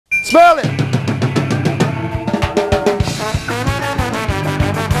Smell it.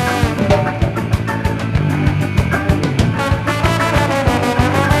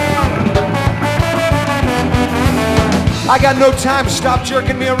 I got no time, stop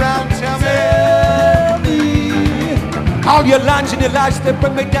jerking me around. Tell me all your lines and your lies that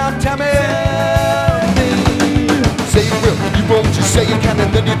bring me down. Tell me say you will, you won't. You say you can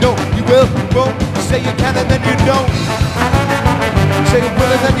and then you don't. You will, you won't. You say you can and then you don't. Say you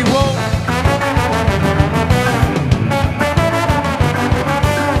will and then you won't.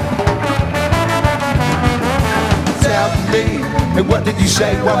 Tell me, and what did you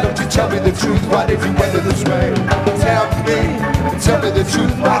say? Why don't you tell me the truth? Why did you enter this way? Tell me the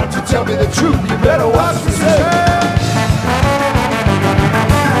truth. Why don't you tell me the truth? You better watch what you say.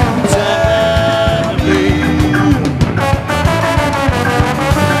 Tell me.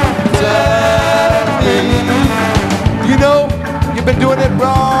 Tell me. You know, you've been doing it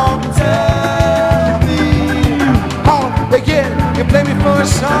wrong. Tell me. Oh, again, you play me for a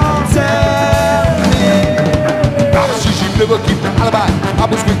song. Tell me. Promises you never keep your alibi. I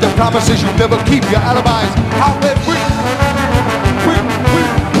was with the promises you never keep your alibis. How did we?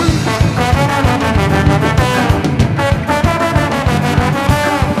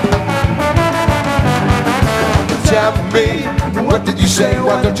 Tell me, what did you say?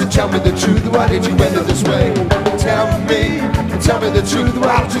 Why don't you tell me the truth? Why did you end it this way? Tell me the truth.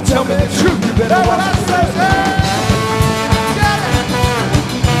 Why don't you tell me the truth? You better watch what you say.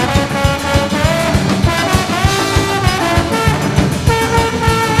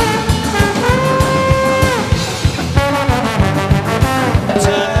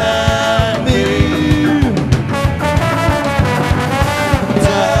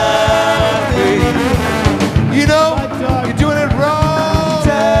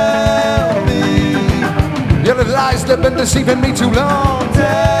 Been deceiving me too long.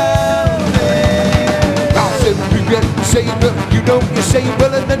 Tell me. I said you get, say you will, you don't, you say you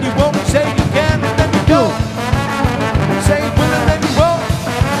will and then you won't. Say you can and then you don't. Say you will and then you won't.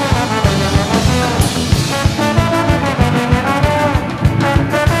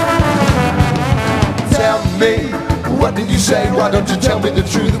 Tell me, what did you say? Why don't you tell me the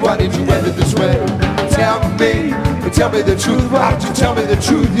truth? Why did you end it this way? Tell me the truth. Why don't you tell me the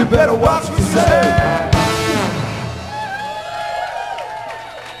truth? You better watch what you say.